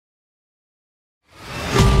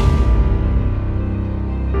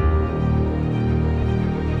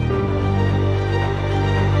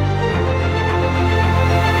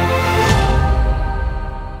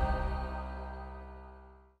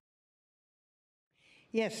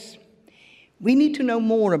Yes, we need to know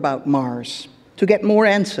more about Mars to get more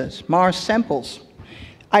answers. Mars samples,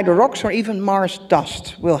 either rocks or even Mars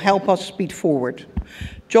dust, will help us speed forward.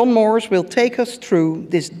 John Morse will take us through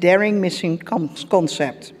this daring mission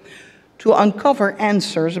concept to uncover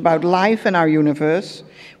answers about life and our universe,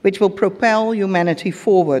 which will propel humanity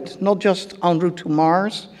forward, not just en route to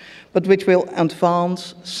Mars, but which will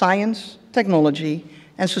advance science, technology,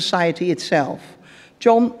 and society itself.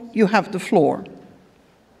 John, you have the floor.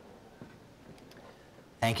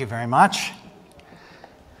 Thank you very much.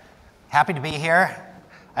 Happy to be here.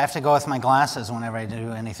 I have to go with my glasses whenever I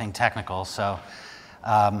do anything technical, so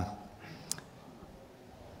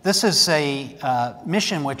this is a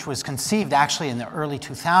mission which was conceived actually in the early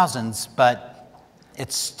 2000s, but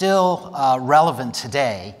it's still relevant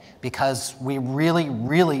today because we really,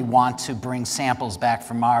 really want to bring samples back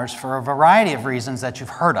from Mars for a variety of reasons that you've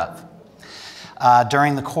heard of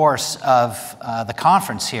during the course of the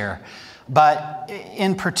conference here. But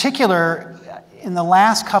in particular, in the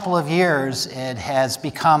last couple of years, it has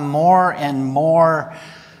become more and more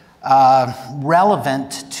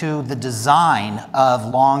relevant to the design of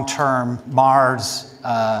long-term Mars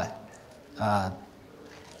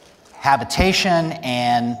habitation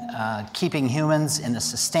and keeping humans in a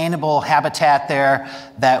sustainable habitat there,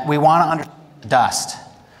 that we want to understand dust.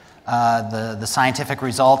 The scientific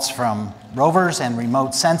results from rovers and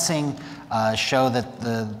remote sensing show that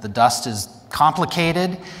the dust is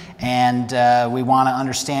complicated, and we want to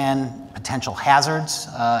understand potential hazards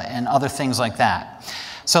and other things like that.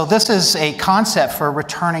 So this is a concept for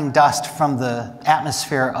returning dust from the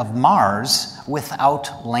atmosphere of Mars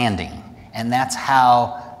without landing, and that's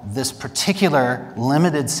how this particular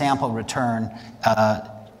limited sample return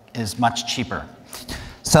is much cheaper.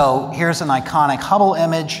 So here's an iconic Hubble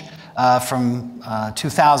image from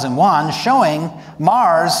 2001 showing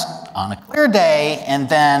Mars on a clear day and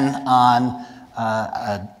then on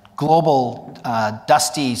a global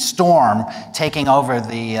dusty storm taking over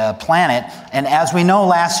the planet. And as we know,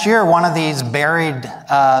 last year, one of these buried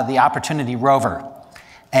the Opportunity rover.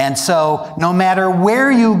 And so no matter where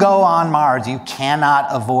you go on Mars, you cannot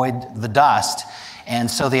avoid the dust. And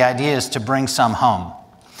so the idea is to bring some home.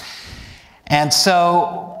 And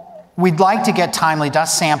so we'd like to get timely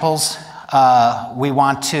dust samples. We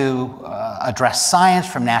want to address science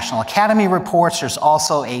from National Academy reports. There's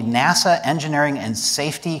also a NASA Engineering and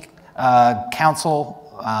Safety Council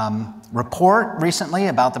report recently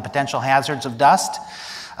about the potential hazards of dust.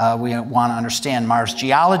 We want to understand Mars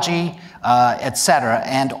geology, et cetera,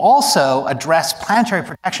 and also address planetary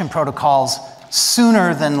protection protocols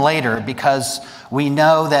sooner than later, because we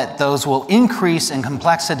know that those will increase in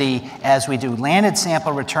complexity as we do landed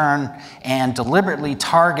sample return and deliberately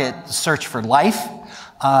target the search for life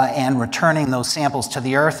and returning those samples to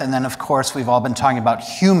the Earth. And then, of course, we've all been talking about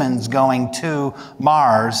humans going to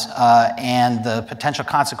Mars and the potential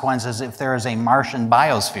consequences if there is a Martian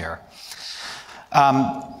biosphere.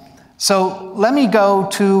 So let me go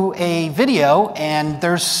to a video, and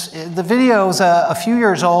the video's a few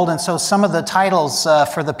years old, and so some of the titles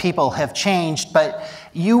for the people have changed, but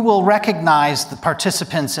you will recognize the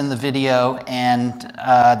participants in the video, and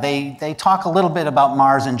they talk a little bit about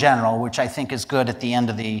Mars in general, which I think is good at the end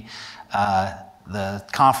of the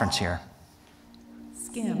conference here.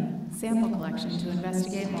 SCIM, sample collection to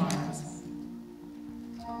investigate Mars.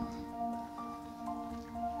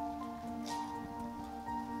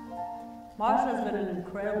 Mars has been an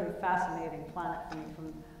incredibly fascinating planet for me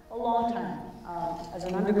from a long time. As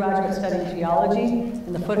an undergraduate studying geology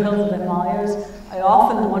in the foothills of the Himalayas, I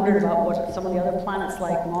often wondered about what some of the other planets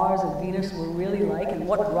like Mars and Venus were really like, and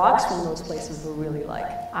what rocks from those places were really like.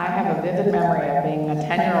 I have a vivid memory of being a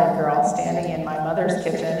 10-year-old girl standing in my mother's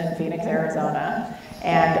kitchen in Phoenix, Arizona,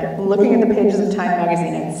 and looking at the pages of Time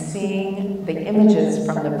magazine and seeing the images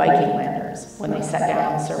from the Viking landers when they set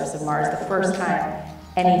down on the surface of Mars, the first time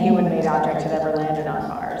any human-made object had ever landed on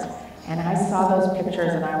Mars. And I saw those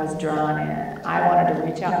pictures and I was drawn in. I wanted to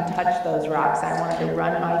reach out and touch those rocks. I wanted to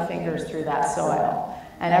run my fingers through that soil.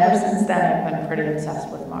 And ever since then, I've been pretty obsessed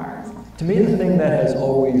with Mars. To me, the thing that has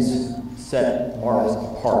always set Mars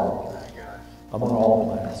apart among all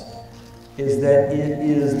the planets is that it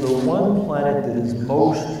is the one planet that is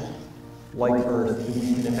most like Earth that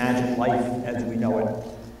we can imagine life as we know it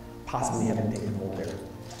possibly having taken hold there.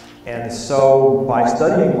 And so by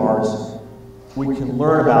studying Mars, we can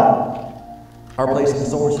learn about our place in the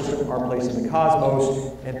solar system, our place in the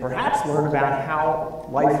cosmos, and perhaps learn about how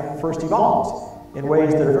life first evolves in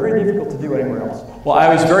ways that are very difficult to do anywhere else. Well,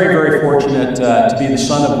 I was very, very fortunate to be the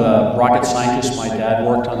son of a rocket scientist. My dad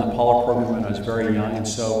worked on the Apollo program when I was very young, and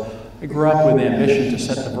so I grew up with the ambition to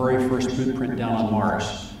set the very first boot print down on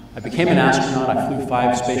Mars. I became an astronaut. I flew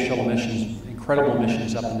 5 space shuttle missions, incredible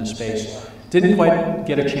missions up into space. Didn't quite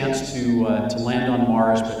get a chance to land on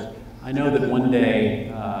Mars, but I know that one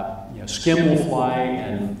day SCIM will fly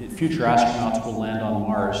and future astronauts will land on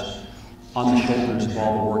Mars on the shoulders of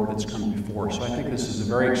all the work that's come before. So I think this is a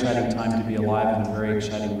very exciting time to be alive and a very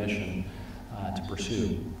exciting mission to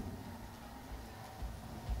pursue.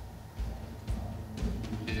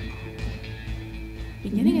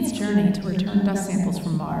 Beginning its journey to return dust samples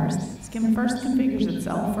from Mars, SCIM first configures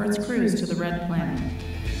itself for its cruise to the Red Planet.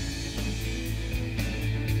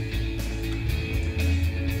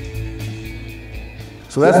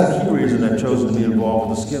 So that's the key reason I've chosen to be involved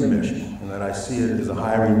with the SCIM mission, and that I see it as a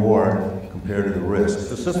high reward compared to the risk.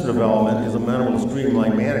 The system development is amenable to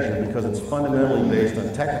streamline management because it's fundamentally based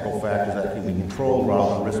on technical factors that can be controlled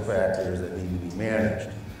rather than risk factors that need to be managed.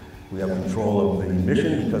 We have control of the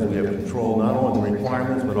mission because we have control not only of the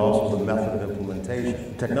requirements but also the method of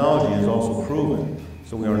implementation. Technology is also proven,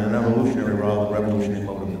 so we are in an evolutionary rather than revolutionary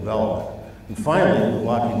mode of development. And finally, with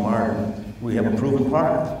Lockheed Martin, we have a proven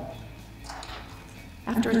partner.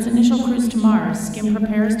 After its initial cruise to Mars, SCIM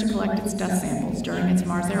prepares to collect its dust samples during its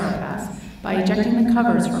Mars Aeropass by ejecting the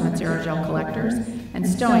covers from its aerogel collectors and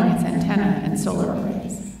stowing its antenna and solar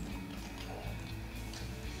arrays.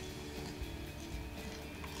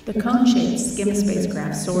 The cone-shaped SCIM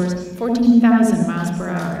spacecraft soars 14,000 miles per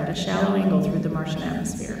hour at a shallow angle through the Martian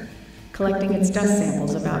atmosphere, collecting its dust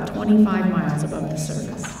samples about 25 miles above the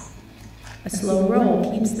surface. A slow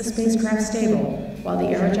roll keeps the spacecraft stable, while the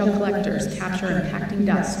aerogel collectors capture impacting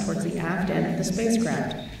dust towards the aft end of the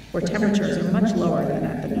spacecraft, where temperatures are much lower than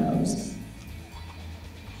at the nose.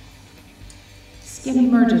 SCIM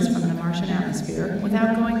emerges from the Martian atmosphere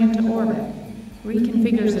without going into orbit,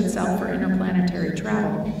 reconfigures itself for interplanetary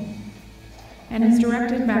travel, and is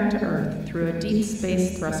directed back to Earth through a deep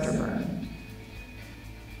space thruster burn.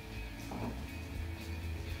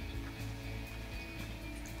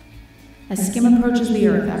 As SCIM approaches the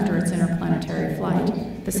Earth after its interplanetary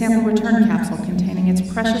flight, the sample return capsule containing its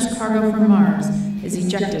precious cargo from Mars is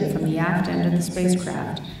ejected from the aft end of the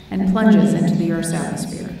spacecraft and plunges into the Earth's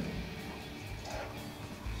atmosphere.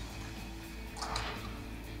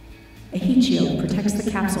 A heat shield protects the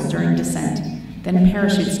capsule during descent, then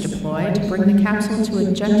parachutes deploy to bring the capsule to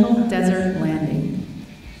a gentle desert landing.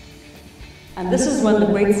 And this is when the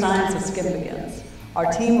great science of SCIM begins.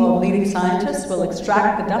 Our team of leading scientists will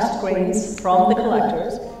extract the dust grains from the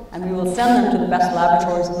collectors, and we will send them to the best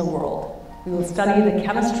laboratories in the world. We will study the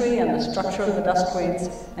chemistry and the structure of the dust grains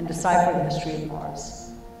and decipher the history of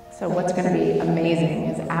Mars. So what's going to be amazing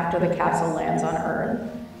is after the capsule lands on Earth,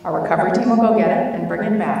 our recovery team will go get it and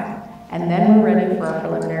bring it back, and then we're ready for our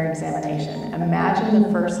preliminary examination. Imagine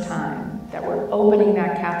the first time that we're opening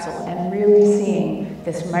that capsule and really seeing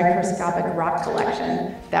this microscopic rock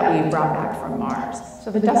collection that we brought back from Mars.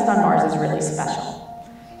 So the dust on Mars is really special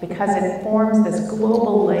because it forms this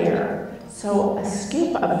global layer. So a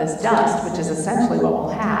scoop of this dust, which is essentially what we'll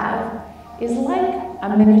have, is like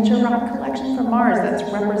a miniature rock collection from Mars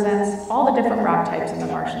that represents all the different rock types in the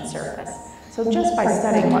Martian surface. So just by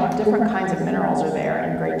studying what different kinds of minerals are there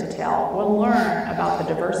in great detail, we'll learn about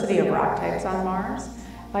the diversity of rock types on Mars.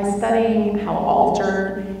 By studying how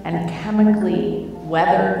altered and chemically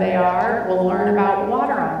weathered they are, we'll learn about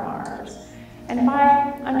water on Mars. And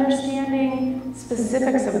by understanding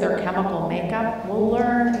specifics of their chemical makeup, we'll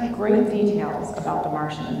learn great details about the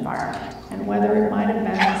Martian environment and whether it might have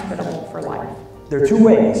been hospitable for life. There are two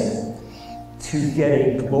ways to get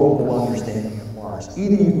a global understanding of Mars.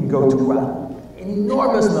 Either you can go to an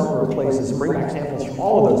enormous number of places and bring back samples from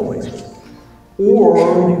all of those places,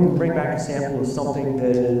 or you can bring back a sample of something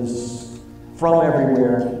that is from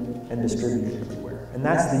everywhere and distributed everywhere. And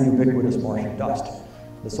that's the ubiquitous Martian dust,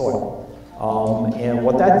 the soil. And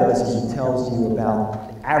what that does is it tells you about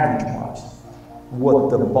the average Mars, what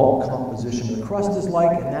the bulk composition of the crust is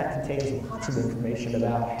like, and that contains lots of information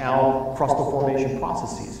about how crustal formation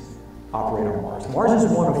processes operate on Mars. Mars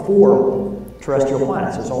is one of 4 terrestrial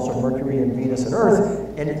planets. There's also Mercury and Venus and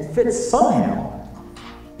Earth, and it fits somehow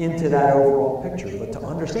into that overall picture. But to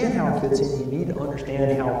understand how it fits in, you need to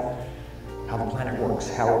understand how the planet works,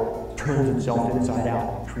 how it turns itself inside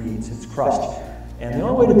out and creates its crust. And the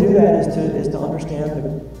only way to do that is to understand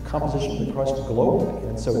the composition of the crust globally.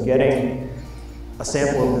 And so getting a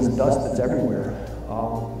sample of this dust that's everywhere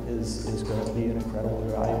is going to be an incredibly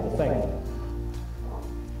valuable thing.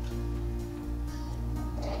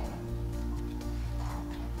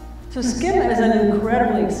 So SCIM is an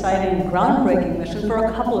incredibly exciting, groundbreaking mission for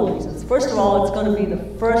a couple of reasons. First of all, it's going to be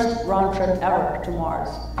the first round trip ever to Mars.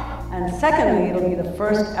 And secondly, it'll be the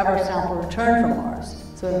first ever sample return from Mars.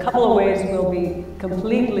 So in a couple of ways, we'll be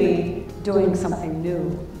completely doing something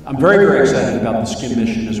new. I'm very, very excited about the SKIM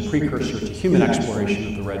mission as a precursor to human exploration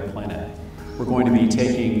of the red planet. We're going to be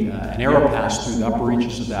taking an aeropass through the upper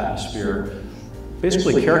reaches of the atmosphere,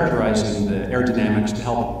 basically characterizing the aerodynamics to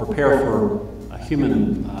help prepare for a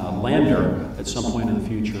human lander at some point in the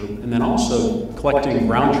future, and then also collecting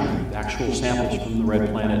ground truth, actual samples from the red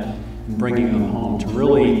planet, and bringing them home to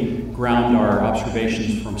really ground our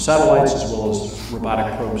observations from satellites as well as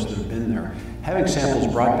robotic probes that have been there. Having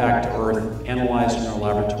samples brought back to Earth, analyzed in our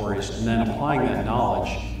laboratories, and then applying that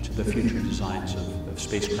knowledge to the future designs of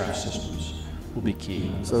spacecraft systems will be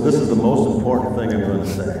key. So this is the most important thing I'm going to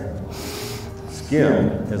say.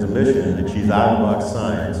 SKIM has a mission that achieves out-of-the-box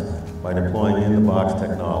science by deploying in-the-box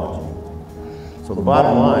technology. So the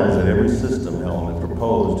bottom line is that every system element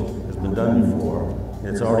proposed has been done before, and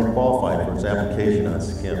it's already qualified for its application on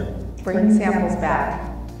SKIM. Bringing samples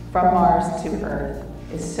back from Mars to Earth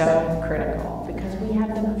is so critical because we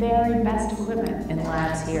have the very best equipment in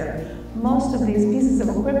labs here. Most of these pieces of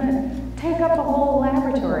equipment take up a whole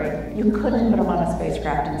laboratory. You couldn't put them on a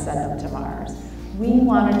spacecraft and send them to Mars. We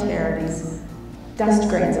want to tear these dust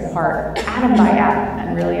grains apart atom by atom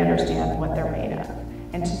and really understand what they're made of.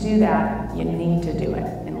 And to do that, you need to do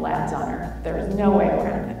it in labs on Earth. There's no way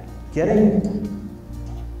around it. Getting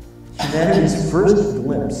humanity's first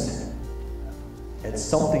glimpse at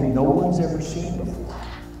something no one's ever seen before,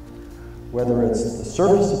 whether it's the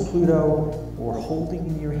surface of Pluto or holding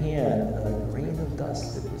in your hand a grain of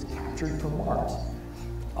dust that was captured from Mars.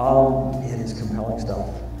 It is compelling stuff.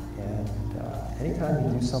 And anytime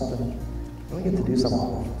you do something, you only get to do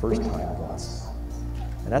something for the first time once.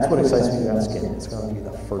 And that's what excites me about SKIM. It's going to be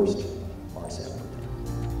the first Mars sample.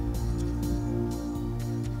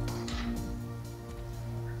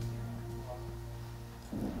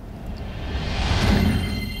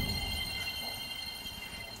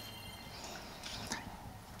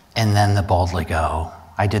 And then the boldly go.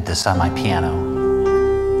 I did this on my piano.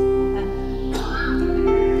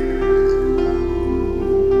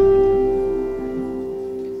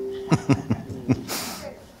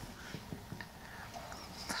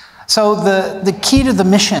 So the key to the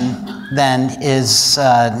mission then is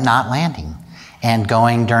not landing and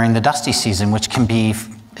going during the dusty season, which can be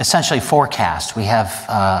essentially forecast. We have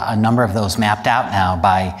a number of those mapped out now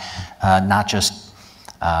by not just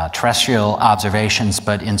terrestrial observations,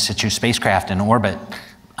 but in situ spacecraft in orbit,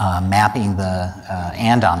 mapping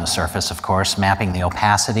and on the surface, of course, mapping the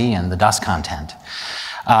opacity and the dust content.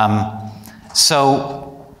 So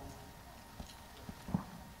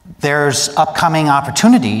there's upcoming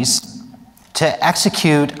opportunities to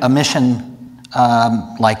execute a mission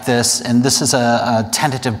like this, and this is a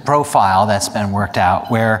tentative profile that's been worked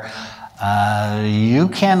out where you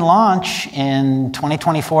can launch in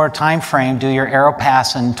 2024 timeframe, do your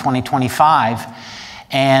aeropass in 2025,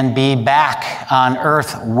 and be back on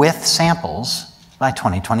Earth with samples by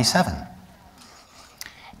 2027.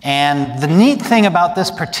 And the neat thing about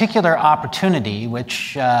this particular opportunity,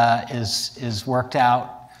 which is worked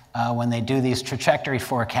out when they do these trajectory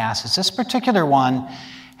forecasts, is this particular one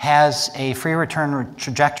has a free return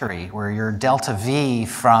trajectory where your delta V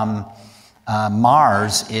from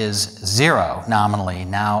Mars is 0 nominally.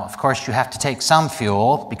 Now, of course, you have to take some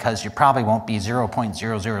fuel because you probably won't be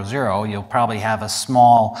 0.000. You'll probably have a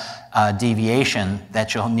small deviation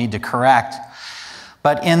that you'll need to correct.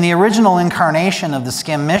 But in the original incarnation of the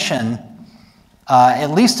SKIM mission, at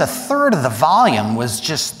least a third of the volume was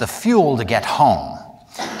just the fuel to get home.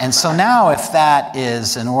 And so now if that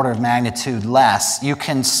is an order of magnitude less, you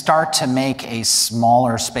can start to make a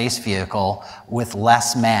smaller space vehicle with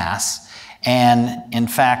less mass. And in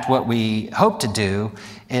fact, what we hope to do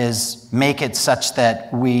is make it such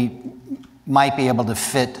that we might be able to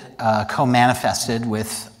fit co-manifested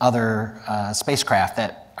with other spacecraft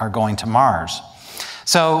that are going to Mars.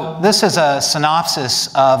 So this is a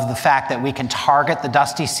synopsis of the fact that we can target the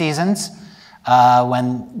dusty seasons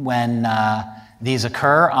when these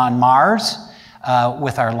occur on Mars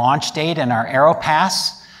with our launch date and our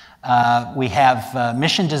aeropass. We have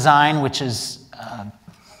mission design, which is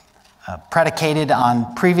predicated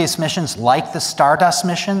on previous missions like the Stardust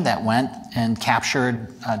mission that went and captured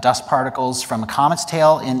dust particles from a comet's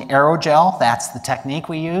tail in aerogel. That's the technique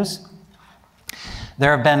we use.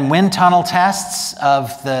 There have been wind tunnel tests of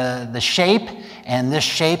the shape, and this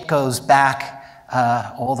shape goes back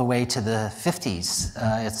all the way to the 50s.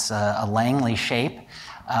 It's a Langley shape.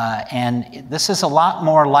 And this is a lot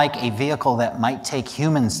more like a vehicle that might take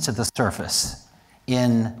humans to the surface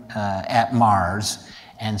at Mars.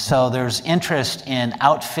 And so there's interest in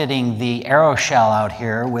outfitting the aeroshell out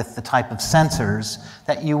here with the type of sensors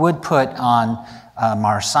that you would put on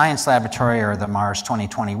Mars Science Laboratory or the Mars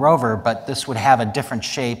 2020 rover, but this would have a different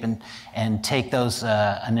shape and take those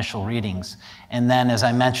initial readings. And then, as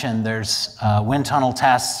I mentioned, there's wind tunnel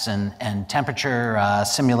tests and temperature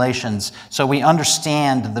simulations, so we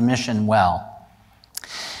understand the mission well.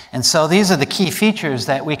 And so these are the key features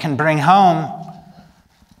that we can bring home.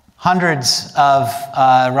 Hundreds of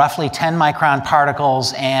roughly 10 micron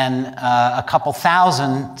particles and a couple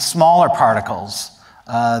thousand smaller particles.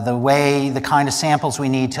 The kind of samples we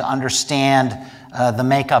need to understand the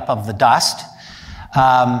makeup of the dust.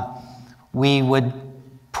 We would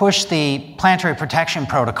push the planetary protection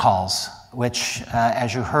protocols, which,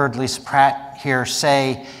 as you heard Lisa Pratt here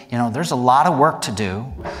say, there's a lot of work to do,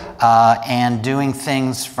 and doing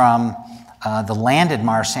things from the landed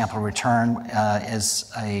Mars sample return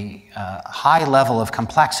is a high level of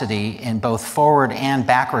complexity in both forward and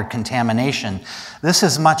backward contamination. This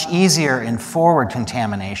is much easier in forward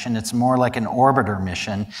contamination. It's more like an orbiter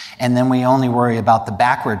mission, and then we only worry about the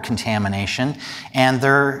backward contamination. And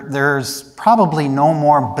there's probably no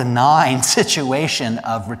more benign situation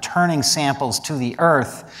of returning samples to the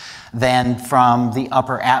Earth than from the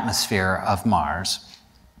upper atmosphere of Mars.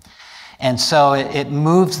 And so it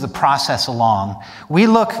moves the process along. We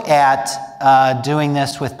look at doing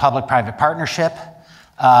this with public-private partnership,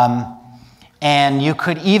 and you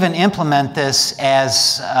could even implement this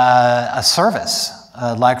as a service,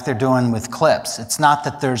 like they're doing with CLIPS. It's not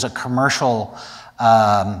that there's a commercial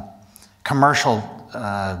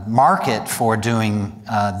market for doing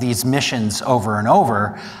these missions over and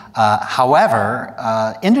over.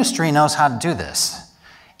 However, industry knows how to do this.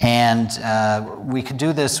 And we could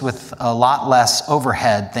do this with a lot less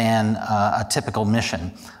overhead than a typical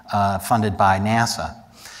mission funded by NASA.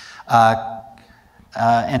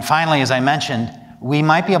 And finally, as I mentioned, we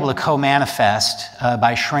might be able to co-manifest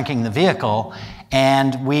by shrinking the vehicle.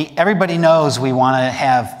 And everybody knows we want to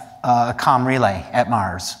have a comm relay at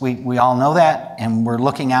Mars. We all know that, and we're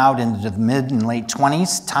looking out into the mid and late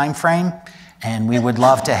 20s time frame. And we would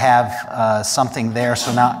love to have something there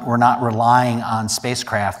so we're not relying on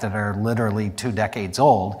spacecraft that are literally 2 decades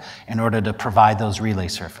old in order to provide those relay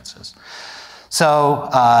surfaces. So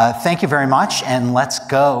thank you very much, and let's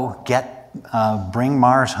go bring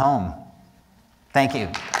Mars home. Thank you.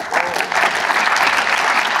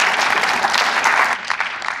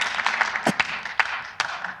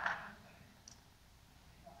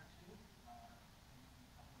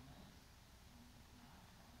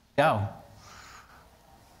 Go.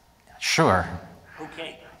 Sure.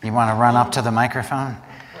 Okay. You want to run up to the microphone?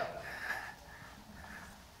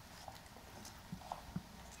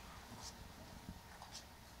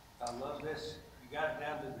 I love this. You got it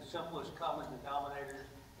down to the simplest common denominator.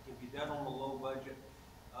 It can be done on a low budget.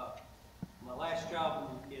 My last job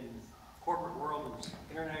in corporate world was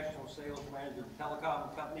international sales manager of a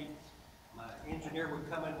telecom company. My engineer would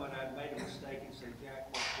come in when I'd made a mistake and say, "Jack,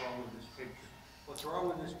 what's wrong with this picture?" What's wrong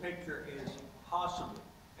with this picture is possibly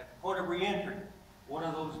at the point of re-entry, one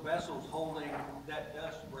of those vessels holding that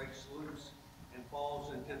dust breaks loose and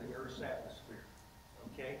falls into the Earth's atmosphere,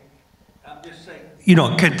 okay? I'm just saying.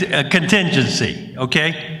 A contingency,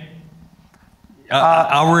 okay?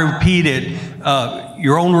 I'll repeat it.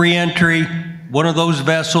 Your own re-entry, one of those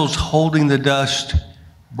vessels holding the dust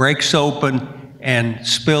breaks open and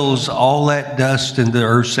spills all that dust into the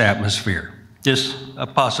Earth's atmosphere. Just a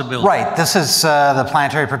possibility. Right. This is the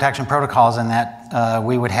planetary protection protocols, in that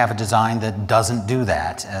we would have a design that doesn't do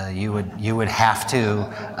that. You would have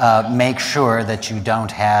to make sure that you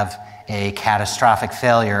don't have a catastrophic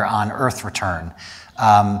failure on Earth return.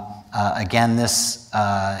 Again,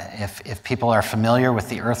 if people are familiar with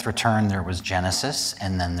the Earth return, there was Genesis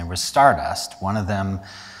and then there was Stardust. One of them,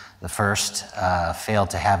 the first,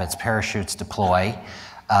 failed to have its parachutes deploy.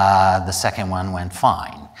 The second one went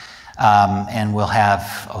fine. And we'll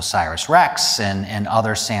have OSIRIS-REx and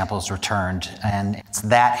other samples returned, and it's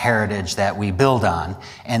that heritage that we build on.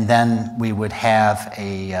 And then we would have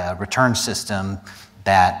a return system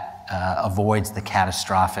that avoids the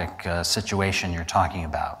catastrophic situation you're talking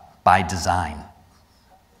about by design.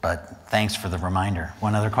 But thanks for the reminder.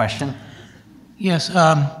 One other question? Yes,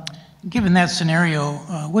 given that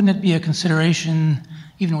scenario, wouldn't it be a consideration,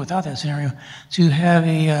 even without that scenario, to have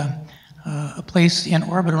a place in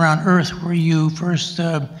orbit around Earth where you first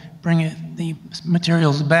bring the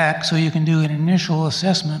materials back so you can do an initial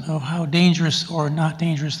assessment of how dangerous or not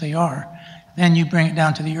dangerous they are. Then you bring it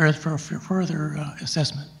down to the Earth for further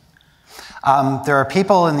assessment. There are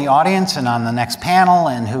people in the audience and on the next panel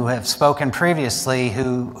and who have spoken previously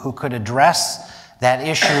who could address that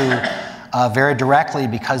issue very directly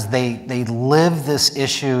because they live this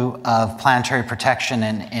issue of planetary protection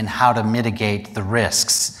and how to mitigate the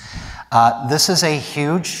risks. This is a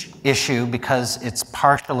huge issue because it's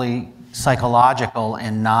partially psychological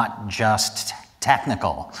and not just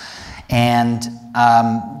technical. And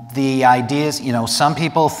the ideas, you know, some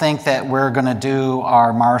people think that we're going to do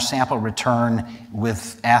our Mars sample return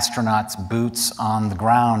with astronauts' boots on the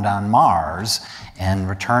ground on Mars and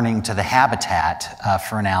returning to the habitat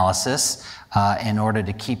for analysis in order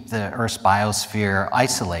to keep the Earth's biosphere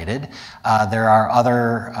isolated. There are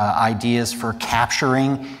other ideas for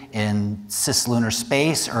capturing in cislunar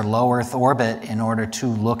space or low Earth orbit in order to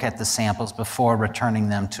look at the samples before returning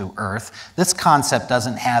them to Earth. This concept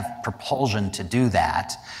doesn't have propulsion to do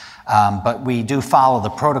that, but we do follow the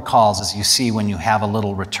protocols as you see when you have a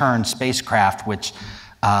little return spacecraft which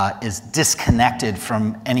is disconnected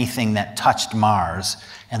from anything that touched Mars,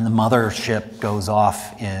 and the mothership goes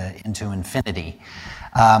off into infinity.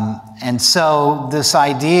 And so this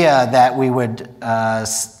idea that we would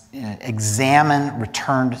examine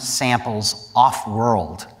returned samples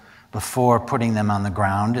off-world before putting them on the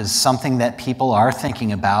ground is something that people are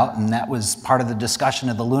thinking about, and that was part of the discussion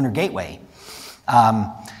of the Lunar Gateway.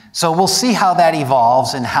 So we'll see how that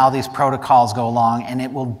evolves and how these protocols go along, and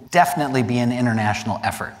it will definitely be an international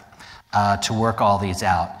effort to work all these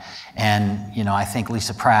out. And you know, I think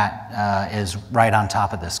Lisa Pratt is right on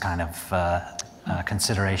top of this kind of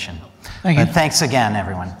consideration. Thank you. But thanks again,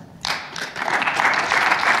 everyone.